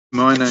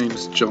My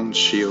name's John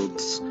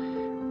Shields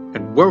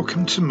and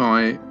welcome to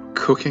my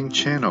cooking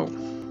channel.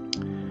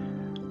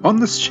 On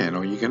this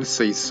channel you're going to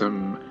see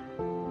some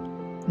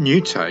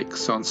new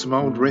takes on some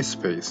old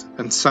recipes,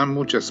 and some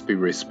will just be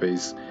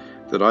recipes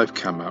that I've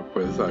come up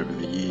with over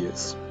the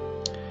years.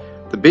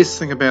 The best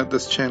thing about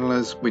this channel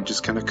is we're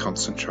just going to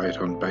concentrate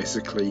on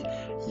basically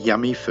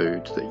yummy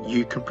food that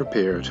you can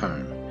prepare at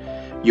home.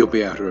 You'll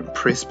be able to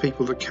impress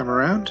people that come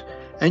around,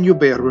 and you'll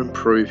be able to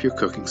improve your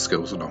cooking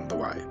skills along the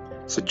way.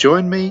 So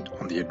join me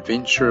on the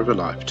adventure of a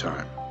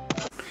lifetime.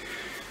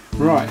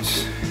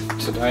 Right,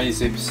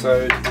 today's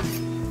episode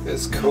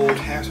is called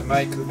How to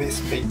Make the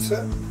Best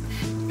Pizza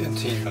in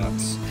 10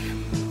 Minutes.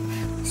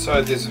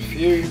 So there's a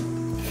few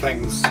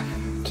things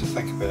to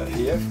think about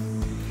here.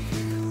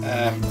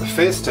 The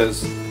first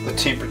is the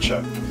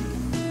temperature.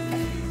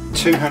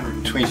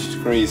 220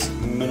 degrees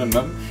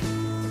minimum,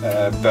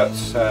 but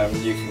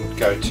you can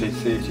go to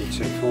 30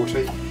 to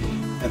 40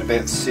 in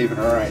about 7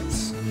 or 8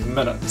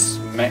 minutes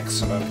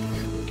maximum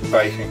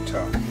baking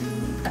time.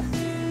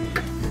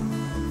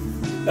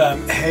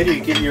 How do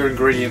you get your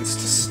ingredients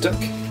to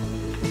stick?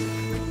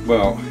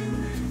 Well,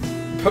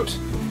 put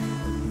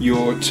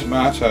your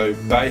tomato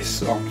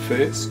base on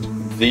first,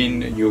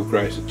 then your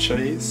grated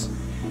cheese,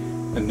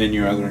 and then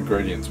your other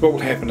ingredients. What will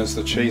happen is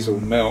the cheese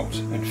will melt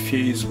and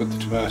fuse with the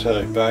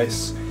tomato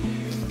base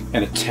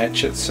and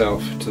attach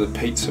itself to the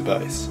pizza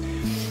base.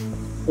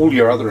 All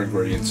your other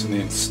ingredients and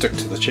then stick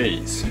to the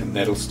cheese, and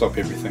that'll stop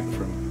everything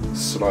from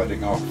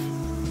sliding off.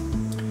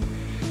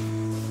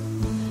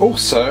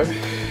 Also,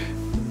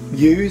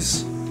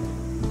 use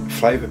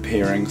flavour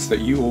pairings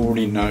that you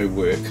already know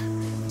work.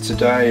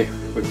 Today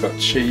we've got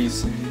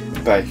cheese,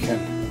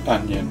 bacon,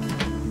 onion,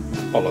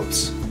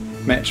 olives.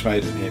 Match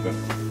made in heaven.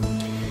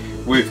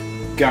 We're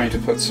going to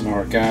put some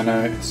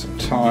oregano, some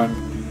thyme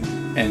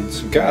and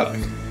some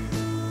garlic,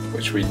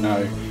 which we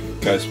know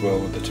goes well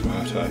with the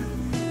tomato.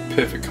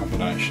 Perfect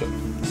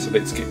combination. So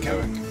let's get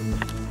going.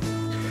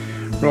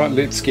 Right,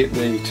 let's get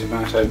the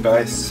tomato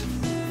base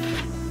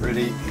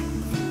ready.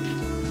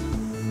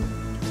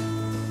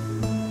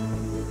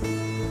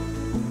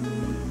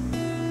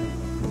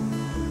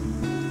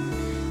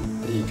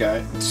 There you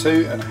go,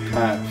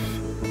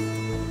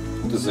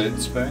 2.5 dessert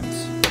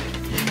spoons.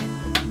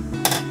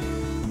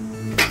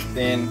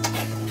 Then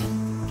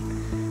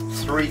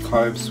 3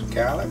 cloves of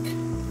garlic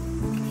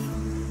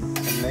in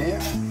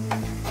there.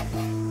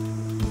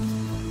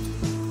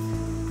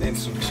 Then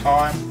some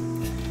thyme,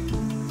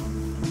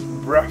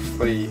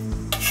 roughly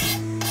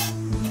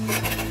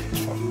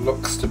what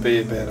looks to be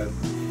about a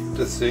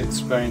dessert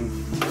spoon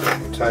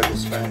or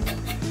tablespoon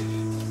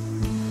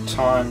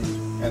thyme,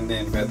 and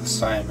then about the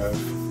same of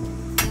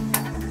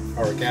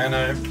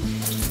oregano.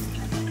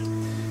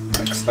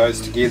 Mix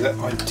those together.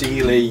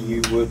 Ideally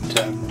you would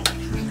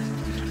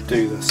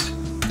do this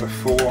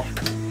before,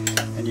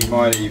 and you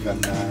might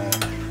even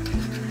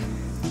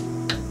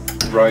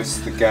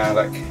roast the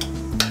garlic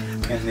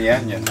and the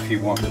onion if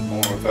you wanted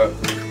more of a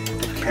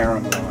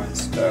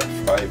caramelised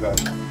flavour.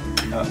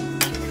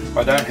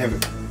 I don't have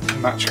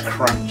much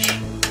crunch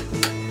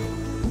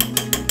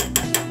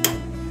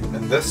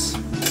in this,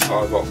 so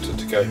I've opted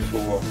to go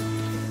for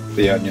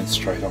the onion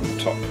straight on the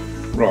top.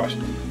 Right,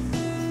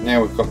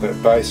 now we've got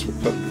that base, we'll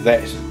put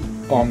that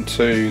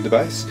onto the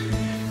base,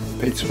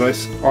 pizza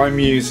base. I'm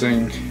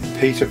using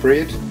pita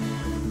bread.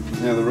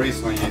 Now the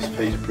reason I use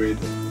pita bread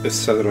is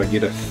so that I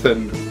get a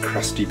thin,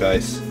 crusty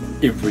base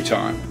every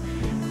time.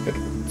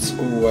 It's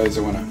always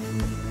a winner.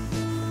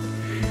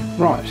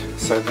 Right,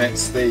 so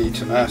that's the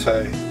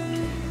tomato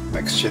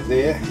mixture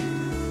there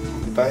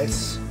on the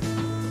base.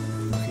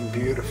 Looking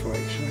beautiful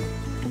actually.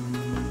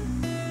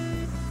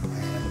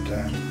 And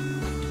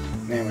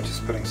now we're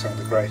just putting some of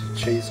the grated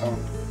cheese on.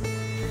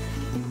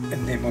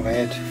 And then we'll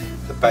add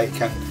the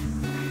bacon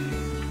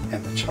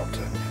and the chopped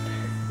onion.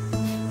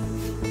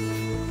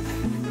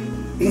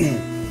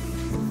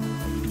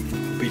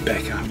 We'll be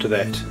back after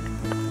that.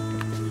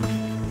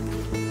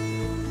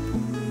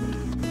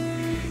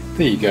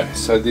 There you go,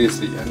 so there's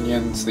the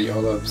onions, the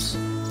olives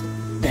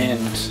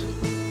and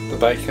the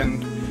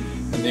bacon,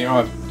 and there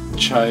I've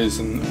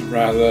chosen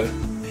rather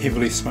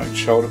heavily smoked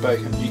shoulder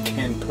bacon. You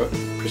can put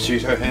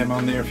prosciutto ham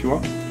on there if you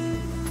want.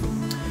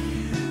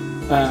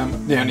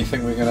 The only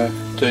thing we're going to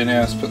do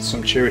now is put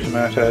some cherry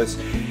tomatoes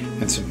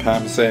and some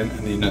parmesan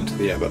and then into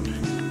the oven.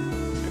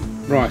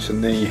 Right,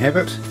 and there you have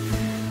it.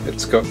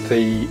 It's got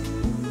the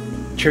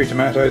cherry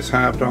tomatoes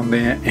halved on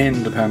there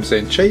and the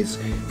parmesan cheese.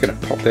 Going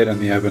to pop that in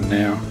the oven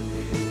now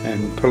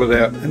and pull it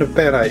out in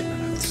about 8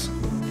 minutes.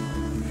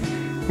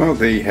 Well,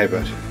 there you have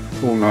it,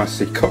 all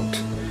nicely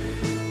cooked,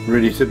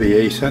 ready to be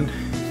eaten,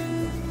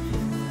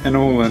 and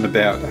all in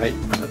about 8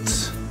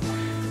 minutes.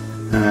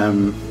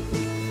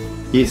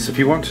 Yes, if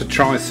you want to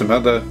try some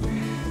other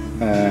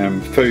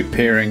food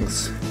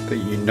pairings that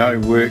you know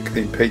work,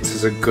 then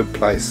pizza's a good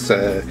place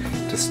to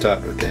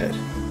start with that.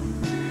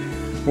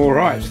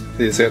 Alright,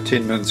 there's our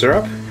 10 minutes are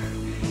up.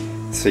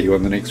 See you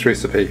on the next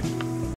recipe.